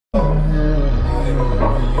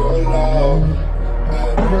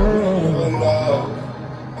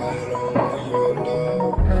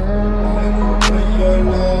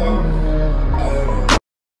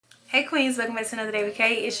queens, welcome back to another day with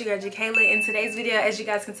Kay. It's your girl Kayla. In today's video, as you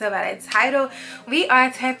guys can tell by that title, we are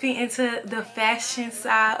tapping into the fashion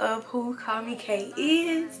side of who Call Me Kay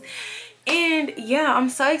is. And yeah, I'm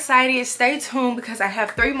so excited. Stay tuned because I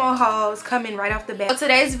have 3 more hauls coming right off the bat. So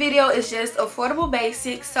today's video is just affordable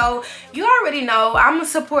basics. So you already know I'm gonna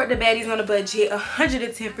support the baddies on a budget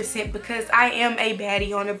 110% because I am a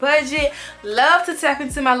baddie on a budget. Love to tap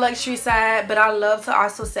into my luxury side, but I love to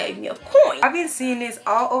also save me a coin. I've been seeing this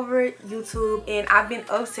all over YouTube and I've been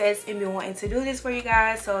obsessed and been wanting to do this for you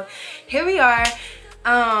guys. So here we are.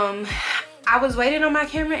 I was waiting on my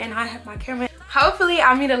camera and I have my camera. Hopefully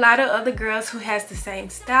I meet a lot of other girls who has the same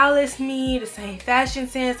style as me, the same fashion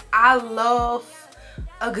sense. I love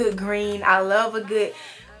a good green. I love a good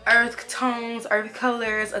earth tones, earth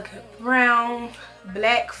colors, a good brown.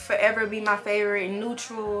 Black forever be my favorite.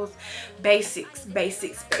 Neutrals, basics.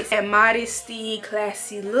 And modesty,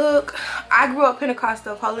 classy look. I grew up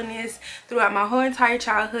Pentecostal holiness throughout my whole entire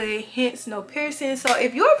childhood, hence no piercing. So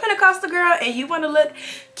if you're a Pentecostal girl and you want to look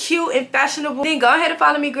cute and fashionable, then go ahead and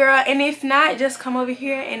follow me, girl. And if not, just come over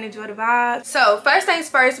here and enjoy the vibe. So first things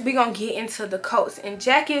first, we're gonna get into the coats and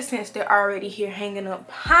jackets since they're already here hanging up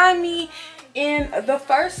behind me. And the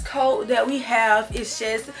first coat that we have is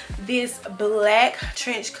just this black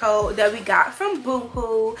trench coat that we got from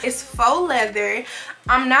Boohoo. It's faux leather.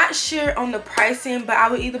 I'm not sure on the pricing, but I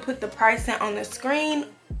would either put the pricing on the screen,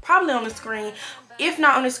 probably on the screen, if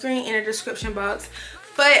not on the screen, in the description box.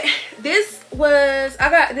 But this was, I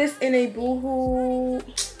got this in a Boohoo.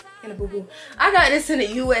 I got this in the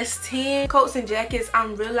US 10. Coats and jackets,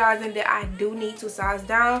 I'm realizing that I do need to size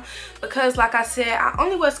down because like I said, I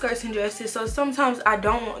only wear skirts and dresses, so sometimes I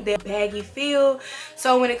don't want that baggy feel.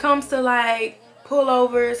 So when it comes to like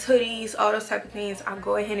pullovers, hoodies, all those type of things, I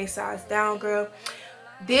go ahead and size down, girl.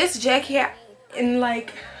 This jacket and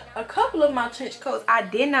like a couple of my trench coats I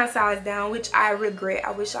did not size down, which I regret.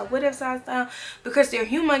 I wish I would have sized down because they're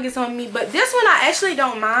humongous on me. But this one I actually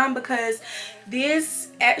don't mind because this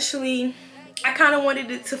actually, I kind of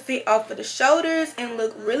wanted it to fit off of the shoulders and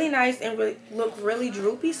look really nice and look really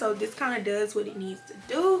droopy. So this kind of does what it needs to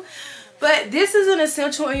do. But this is an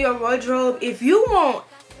essential in your wardrobe. If you want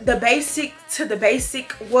the basic to the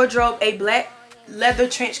basic wardrobe, a black leather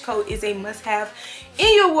trench coat is a must-have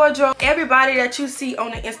in your wardrobe. Everybody that you see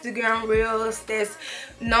on the Instagram reels that's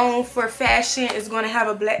known for fashion is going to have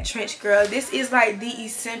a black trench, girl. This is like the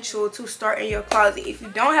essential to start in your closet. If you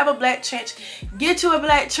don't have a black trench, get you a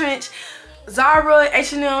black trench. Zara,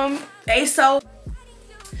 H&M, ASO.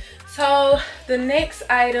 So the next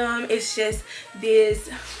item is just this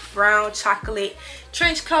brown chocolate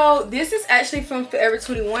trench coat. This is actually from Forever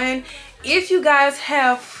 21. If you guys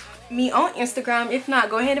have me on Instagram, if not,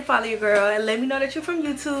 go ahead and follow your girl and let me know that you're from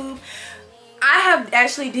YouTube. I have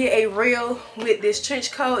actually did a reel with this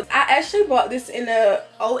trench coat. I actually bought this in a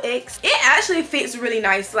OX. It actually fits really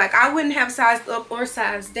nice. Like I wouldn't have sized up or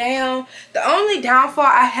sized down. The only downfall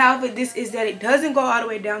I have with this is that it doesn't go all the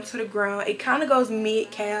way down to the ground. It kind of goes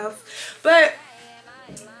mid-calf, but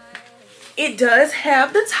it does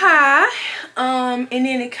have the tie, and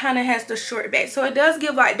then it kind of has the short back, so it does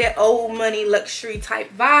give like that old money luxury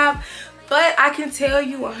type vibe. But I can tell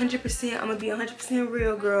you 100%, I'm gonna be 100%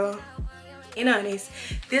 real, girl and honest,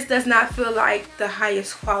 this does not feel like the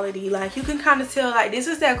highest quality. Like you can kind of tell, like this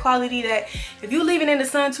is that quality that if you leave it in the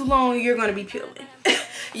sun too long, you're gonna be peeling.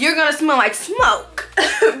 You're gonna smell like smoke.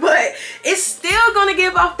 But it's still gonna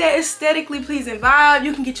give off that aesthetically pleasing vibe.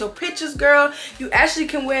 You can get your pictures, girl. You actually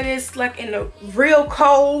can wear this like in the real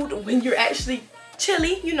cold when you're actually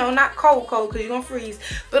chilly, you know, not cold because you're gonna freeze,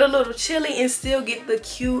 but a little chilly, and still get the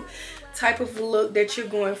cute type of look that you're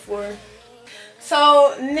going for.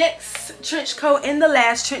 So next trench coat and the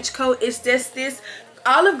last trench coat is just this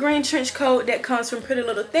olive green trench coat that comes from Pretty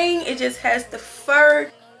Little Thing. It just has the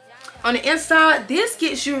fur on the inside. This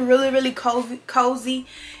gets you really cozy,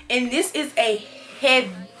 and this is a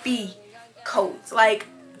heavy coat. Like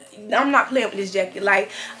I'm not playing with this jacket. Like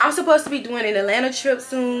I'm supposed to be doing an Atlanta trip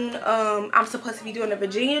soon. I'm supposed to be doing a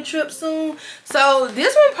Virginia trip soon, so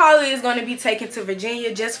this one probably is going to be taken to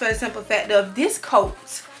Virginia just for the simple fact of this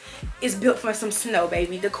coat is built for some snow,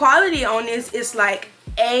 baby. The quality on this is like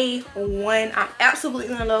A1. I'm absolutely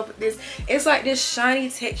in love with this. It's like this shiny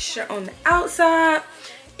texture on the outside,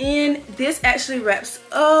 and this actually wraps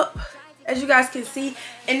up, as you guys can see.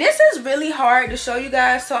 And this is really hard to show you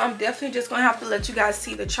guys, so I'm definitely just gonna have to let you guys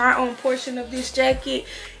see the try on portion of this jacket.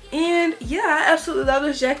 And yeah, I absolutely love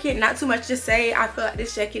this jacket. Not too much to say. I feel like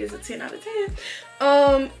this jacket is a 10 out of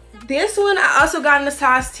 10. This one I also got in a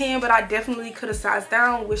size 10, but I definitely could have sized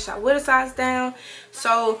down. Wish I would have sized down.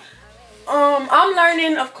 So I'm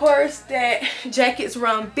learning, of course, that jackets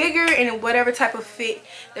run bigger, and in whatever type of fit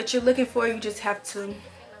that you're looking for, you just have to.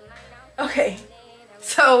 Okay,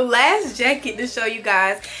 so last jacket to show you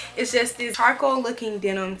guys is just this charcoal looking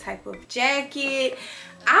denim type of jacket.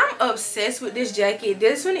 I'm obsessed with this jacket.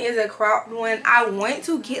 This one is a cropped one. I want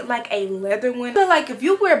to get like a leather one. I feel like if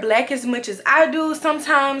you wear black as much as I do,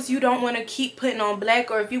 sometimes you don't want to keep putting on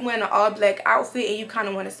black, or if you wear an all black outfit and you kind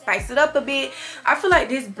of want to spice it up a bit, I feel like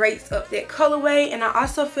this breaks up that colorway. And I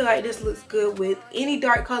also feel like this looks good with any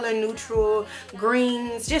dark color, neutral,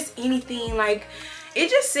 greens, just anything. Like, it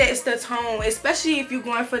just sets the tone, especially if you're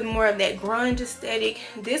going for more of that grunge aesthetic.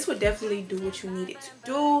 This would definitely do what you need it to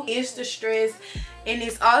do. It's the stress, and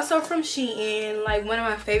it's also from Shein, like one of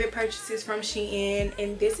my favorite purchases from Shein,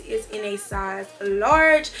 and this is in a size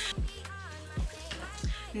large.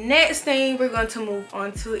 Next thing we're going to move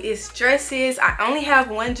on to is dresses. I only have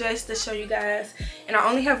one dress to show you guys, and I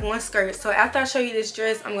only have one skirt. So after I show you this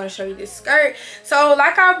dress, I'm going to show you this skirt. So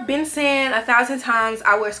like I've been saying 1,000 times,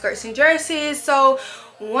 I wear skirts and dresses. So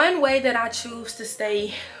one way that I choose to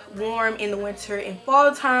stay warm in the winter and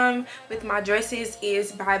fall time with my dresses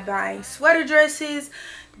is by buying sweater dresses.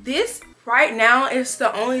 This right now is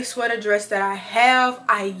the only sweater dress that I have.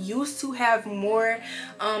 I used to have more.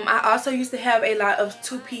 I also used to have a lot of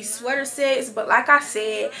two-piece sweater sets, but like I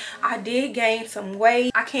said, I did gain some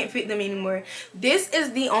weight. I can't fit them anymore. This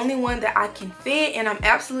is the only one that I can fit, and I'm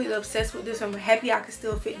absolutely obsessed with this one. I'm happy I can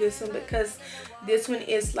still fit this one because this one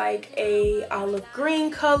is like a olive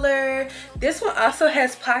green color. This one also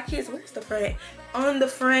has pockets. Where's the front? On the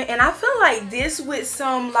front, and I feel like this with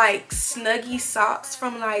some like snuggy socks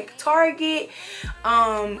from like Target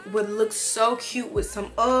would look so cute with some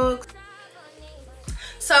Uggs.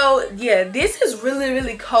 So yeah, this is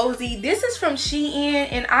really cozy. This is from Shein,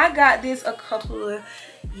 and I got this a couple of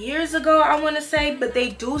years ago, I want to say, but they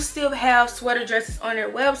do still have sweater dresses on their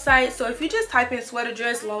website. So if you just type in sweater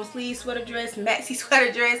dress, long sleeve sweater dress, maxi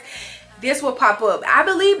sweater dress, this will pop up. I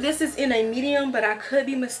believe this is in a medium, but I could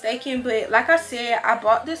be mistaken. But like I said, I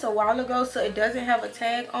bought this a while ago, so it doesn't have a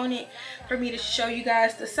tag on it for me to show you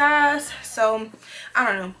guys the size. So I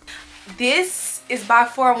don't know. This is by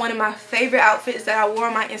far one of my favorite outfits that I wore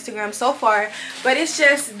on my Instagram so far. But it's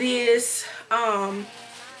just this what are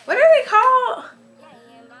they called?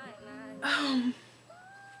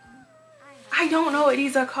 I don't know what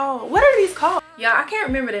these are called. What are these called? Y'all, I can't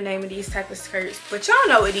remember the name of these type of skirts, but y'all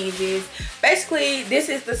know what these is. Basically, this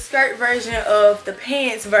is the skirt version of the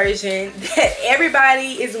pants version that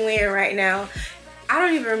everybody is wearing right now. I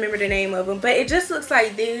don't even remember the name of them, but it just looks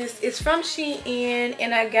like this. It's from Shein,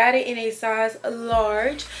 and I got it in a size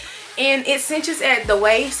large, and it cinches at the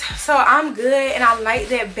waist, so I'm good. And I like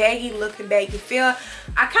that baggy look and baggy feel.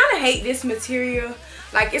 I kind of hate this material.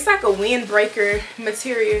 Like, it's like a windbreaker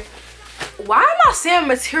material. Why am I saying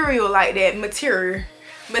material like that? Material,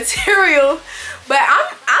 but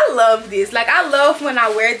I love this. Like, I love when I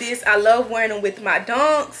wear this. I love wearing them with my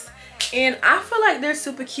dunks, and I feel like they're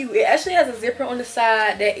super cute. It actually has a zipper on the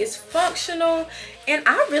side that is functional, and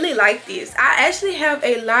I really like this. I actually have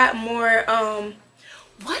a lot more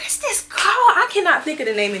what is this called? I cannot think of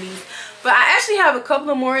the name of these, but I actually have a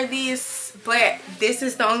couple of more of these, but this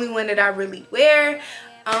is the only one that I really wear.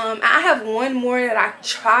 I have one more that I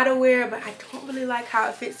try to wear, but I don't really like how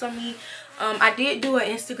it fits on me. I did do an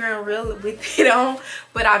Instagram reel with it on,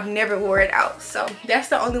 but I've never wore it out. So that's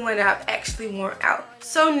the only one that I've actually worn out.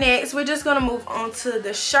 So next, we're just gonna move on to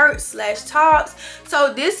the shirts slash tops.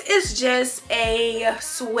 So this is just a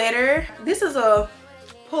sweater. This is a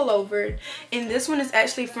pullover, and this one is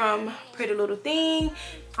actually from Pretty Little Thing.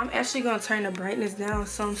 I'm actually gonna turn the brightness down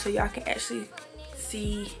some so y'all can actually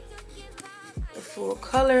see the full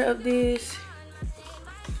color of this.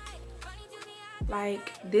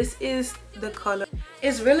 Like, this is the color.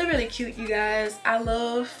 It's really cute, you guys. I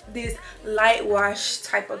love this light wash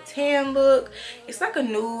type of tan look. It's like a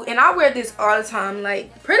nude, and I wear this all the time.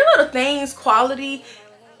 Like, Pretty Little Thing's quality,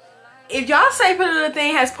 if y'all say Pretty Little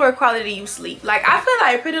Thing has poor quality, you sleep. Like, I feel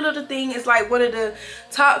like Pretty Little Thing is like one of the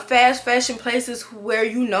top fast fashion places where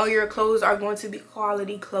you know your clothes are going to be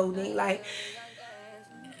quality clothing. Like,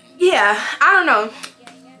 yeah, I don't know.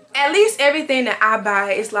 At least everything that I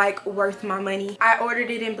buy is like worth my money. I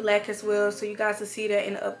ordered it in black as well, so you guys will see that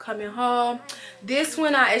in the upcoming haul. This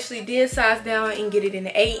one I actually did size down and get it in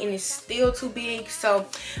the 8, and it's still too big. So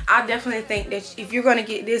I definitely think that if you're gonna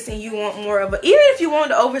get this and you want more of a, even if you want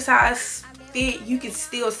the oversized fit, you can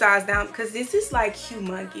still size down, because this is like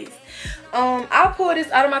humongous. I'll pull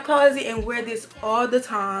this out of my closet and wear this all the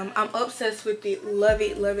time. I'm obsessed with it. Love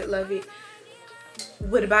it.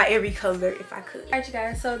 would buy every color if I could. Alright you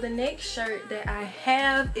guys, so the next shirt that I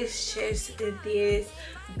have is just this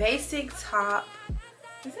basic top.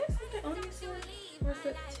 Is that something on this one? Where's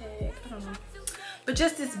the tag? I don't know. But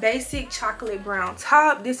just this basic chocolate brown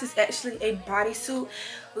top. This is actually a bodysuit.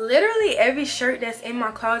 Literally every shirt that's in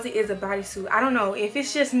my closet is a bodysuit. I don't know if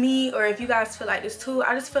it's just me or if you guys feel like this too.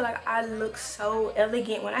 I just feel like I look so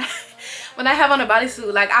elegant when I have on a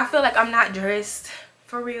bodysuit. Like I feel like I'm not dressed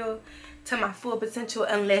for real to my full potential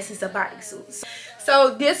unless it's a bodysuit.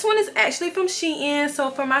 So this one is actually from Shein.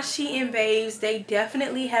 So for my Shein babes, they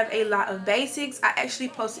definitely have a lot of basics. I actually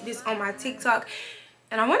posted this on my TikTok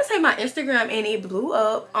and I want to say my Instagram, and it blew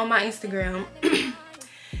up on my Instagram.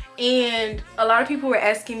 And a lot of people were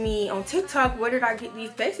asking me on TikTok, where did I get these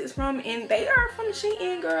basics from? And they are from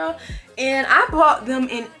Shein, girl. And I bought them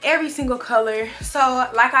in every single color. So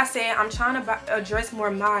like I said, I'm trying to dress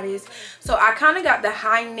more modest. So I kind of got the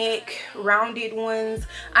high neck rounded ones.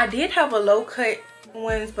 I did have a low cut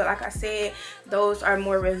ones, but like I said, those are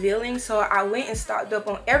more revealing. So I went and stocked up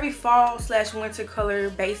on every fall / winter color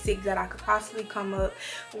basic that I could possibly come up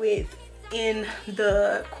with in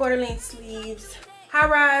the quarter length sleeves, high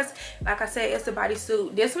rise. Like I said, it's a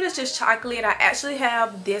bodysuit. This one is just chocolate. I actually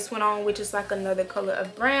have this one on, which is like another color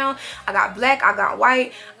of brown. I got black, I got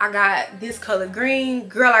white, I got this color green.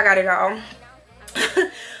 Girl, I got it all.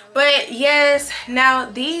 But yes, now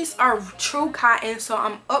these are true cotton, so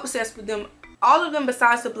I'm obsessed with them. All of them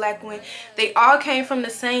besides the black one, they all came from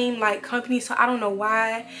the same like company, so I don't know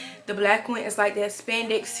why the black one is like that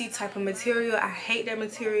spandexy type of material. I hate that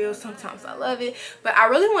material. Sometimes I love it, but I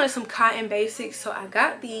really wanted some cotton basics, so I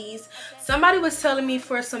got these. Somebody was telling me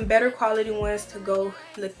for some better quality ones to go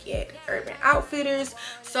look at Urban Outfitters,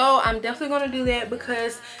 so I'm definitely going to do that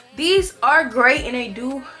because these are great and they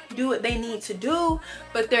do what they need to do,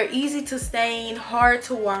 but they're easy to stain, hard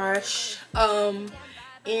to wash.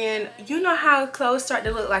 And you know how clothes start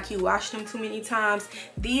to look like you washed them too many times?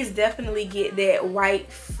 These definitely get that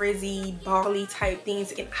white frizzy bally type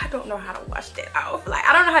things, and I don't know how to wash that off. Like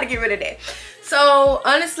I don't know how to get rid of that. So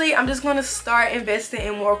honestly, I'm just going to start investing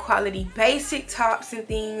in more quality basic tops and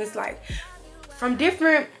things like from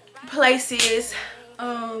different places,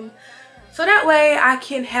 so that way I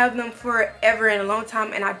can have them forever and a long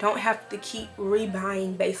time, and I don't have to keep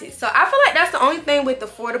rebuying basics. So I feel like that's the only thing with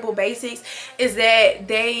affordable basics, is that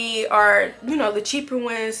they are, you know, the cheaper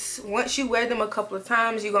ones. Once you wear them a couple of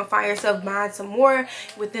times, you're gonna find yourself buying some more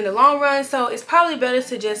within the long run. So it's probably better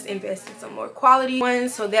to just invest in some more quality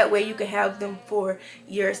ones, so that way you can have them for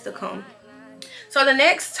years to come. So the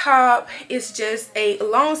next top is just a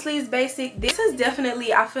long sleeves basic. This is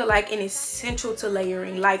definitely, I feel like, an essential to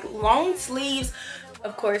layering. Like long sleeves,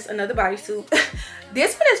 of course, another bodysuit.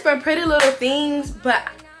 This one is from Pretty Little Things, but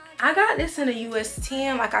I got this in a US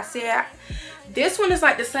 10. Like I said, this one is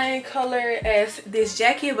like the same color as this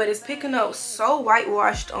jacket, but it's picking up so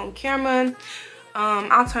whitewashed on camera.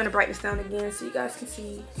 I'll turn the brightness down again so you guys can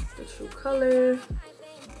see the true color.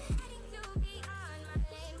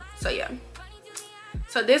 So yeah.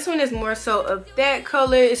 So this one is more so of that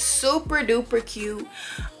color. It's super duper cute.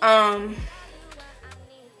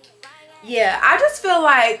 Yeah, I just feel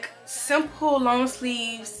like simple long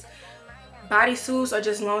sleeves bodysuits or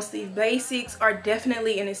just long sleeve basics are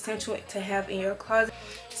definitely an essential to have in your closet.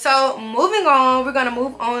 So moving on, we're gonna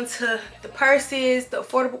move on to the purses, the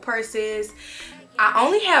affordable purses. I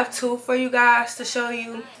only have two for you guys to show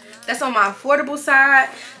you. That's on my affordable side.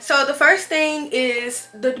 So the first thing is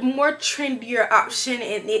the more trendier option,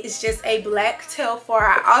 and it is just a black Telfar.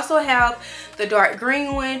 I also have the dark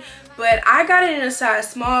green one, but I got it in a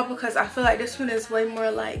size small because I feel like this one is way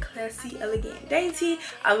more like classy, elegant, dainty.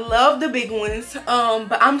 I love the big ones,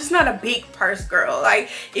 but I'm just not a big purse girl.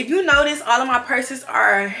 Like if you notice, all of my purses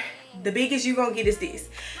are, the biggest you're gonna get is this.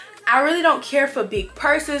 I really don't care for big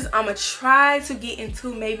purses. I'm gonna try to get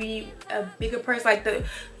into maybe a bigger purse. Like the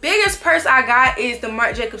biggest purse I got is the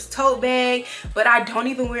Marc Jacobs tote bag, but I don't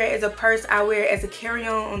even wear it as a purse. I wear it as a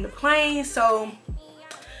carry-on the plane. So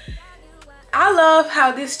I love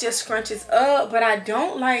how this just scrunches up, but I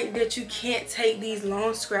don't like that you can't take these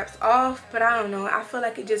long scraps off. But I don't know, I feel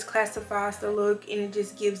like it just classifies the look and it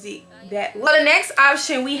just gives it that look. Well, the next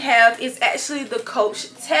option we have is actually the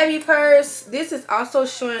Coach Tabby purse. This is also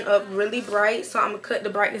showing up really bright, so I'm gonna cut the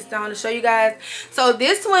brightness down to show you guys. So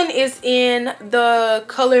this one is in the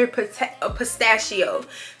color pistachio.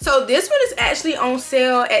 So this one is actually on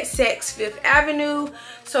sale at Saks Fifth Avenue.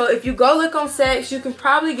 So if you go look on Saks, you can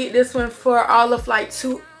probably get this one for all of like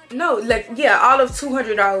all of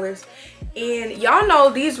 $200. and y'all know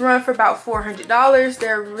these run for about $400.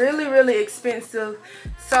 They're really expensive.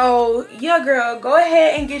 So yeah girl, go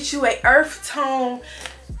ahead and get you a earth tone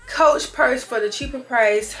Coach purse for the cheaper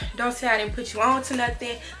price. Don't say I didn't put you on to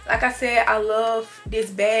nothing. Like I said, I love this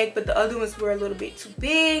bag, but the other ones were a little bit too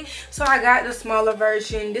big, so I got the smaller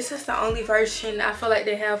version. This is the only version I feel like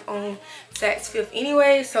they have on Saks Fifth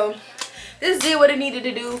anyway, so this did what it needed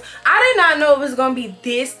to do. I did not know it was gonna be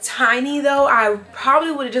this tiny though. I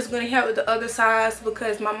probably would have just gonna have with the other size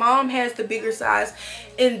because my mom has the bigger size,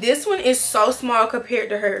 and this one is so small compared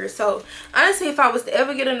to hers. So honestly, if I was to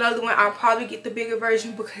ever get another one, I'll probably get the bigger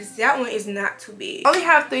version because that one is not too big. I only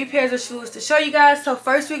have 3 pairs of shoes to show you guys. So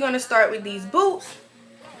first we're gonna start with these boots.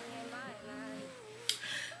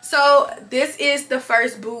 So this is the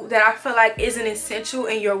first boot that I feel like is an essential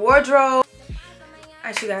in your wardrobe.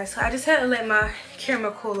 Alright you guys, so I just had to let my camera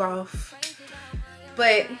cool off,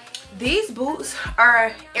 but these boots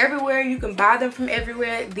are everywhere. You can buy them from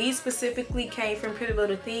everywhere. These specifically came from Pretty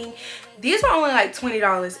Little Thing. These were only like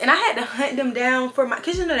 $20, and I had to hunt them down for my,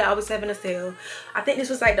 because you know that I was having a sale. I think this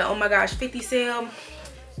was like the oh my gosh 50 sale.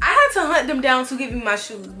 I had to hunt them down to give me my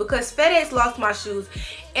shoes because FedEx lost my shoes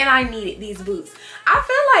and I needed these boots. I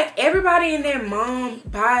feel like everybody and their mom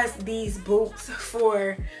buys these boots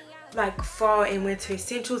for like fall and winter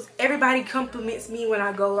essentials. Everybody compliments me when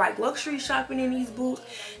I go like luxury shopping in these boots.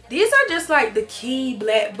 These are just like the key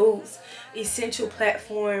black boots, essential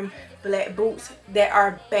platform black boots that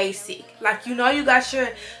are basic. Like, you know, you got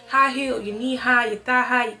your high heel, your knee high, your thigh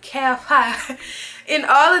high, your calf high, and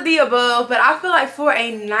all of the above. But I feel like for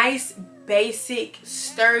a nice basic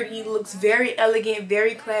sturdy, looks very elegant,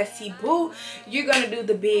 very classy boot, you're gonna do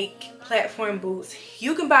the big platform boots.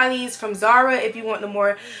 You can buy these from Zara if you want the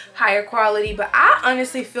more higher quality, but I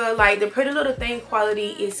honestly feel like the Pretty Little Thing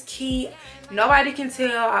quality is key. Nobody can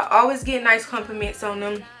tell. I always get nice compliments on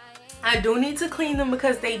them. I do need to clean them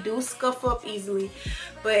because they do scuff up easily,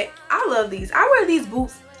 but I love these. I wear these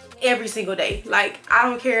boots every single day. Like, I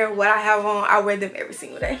don't care what I have on, I wear them every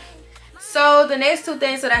single day. So the next 2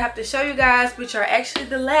 things that I have to show you guys, which are actually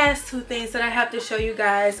the last 2 things that I have to show you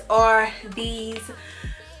guys, are these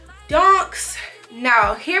dunks.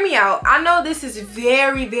 Now hear me out. I know this is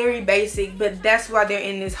very basic, but that's why they're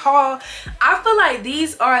in this haul. I feel like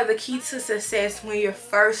these are the key to success when you're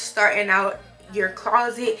first starting out your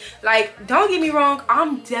closet. Like, don't get me wrong,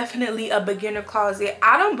 I'm definitely a beginner closet.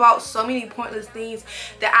 I done bought so many pointless things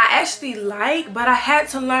that I actually like, but I had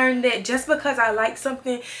to learn that just because I like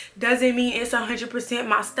something doesn't mean it's 100%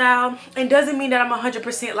 my style, and doesn't mean that I'm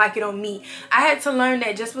 100% like it on me. I had to learn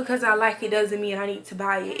that just because I like it doesn't mean I need to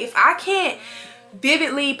buy it. If I can't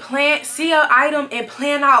vividly see an item and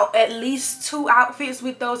plan out at least 2 outfits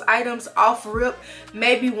with those items off rip,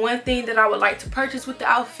 maybe one thing that I would like to purchase with the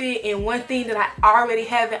outfit and one thing that I already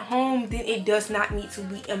have at home, then it does not need to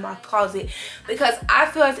be in my closet. Because I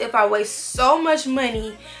feel as if I waste so much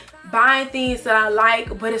money buying things that I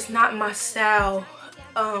like, but it's not my style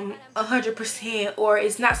 100%, or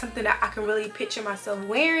it's not something that I can really picture myself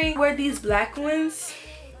wearing. Wear these black ones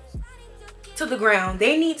to the ground.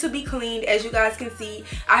 They need to be cleaned. As you guys can see,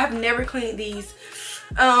 I have never cleaned these.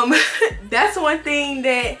 That's one thing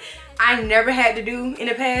that I never had to do in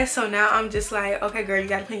the past, so now I'm just like, okay girl, you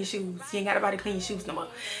gotta clean your shoes. You ain't got nobody clean your shoes no more.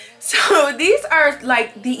 So these are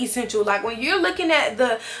like the essential. Like, when you're looking at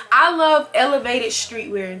the, I love elevated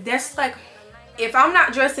streetwear. That's like, if I'm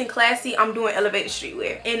not dressing classy, I'm doing elevated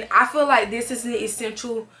streetwear, and I feel like this is the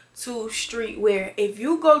essential to streetwear. If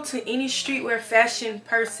you go to any streetwear fashion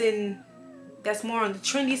person that's more on the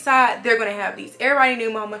trendy side, they're gonna have these. Everybody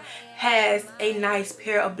knew mama has a nice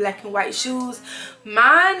pair of black and white shoes.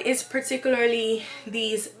 Mine is particularly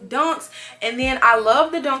these dunks, and then I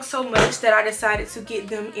love the dunks so much that I decided to get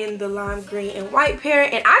them in the lime green and white pair,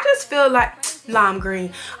 and I just feel like lime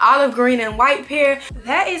green, olive green and white pair.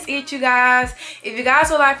 That is it, you guys. If you guys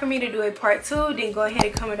would like for me to do a part 2, then go ahead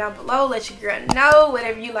and comment down below. Let your girl know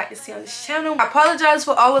whatever you like to see on this channel. I apologize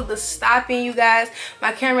for all of the stopping, you guys.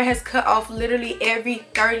 My camera has cut off literally every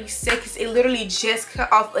 30 seconds. It literally just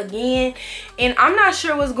cut off again, and I'm not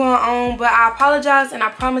sure what's going on, but I apologize, and I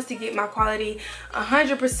promise to get my quality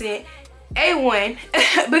 100% A1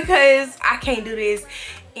 because I can't do this,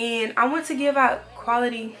 and I want to give out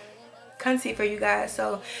quality content for you guys.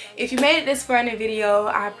 So if you made it this far in the video,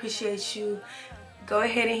 I appreciate you. Go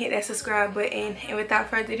ahead and hit that subscribe button, and without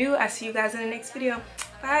further ado, I'll see you guys in the next video.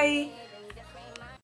 Bye.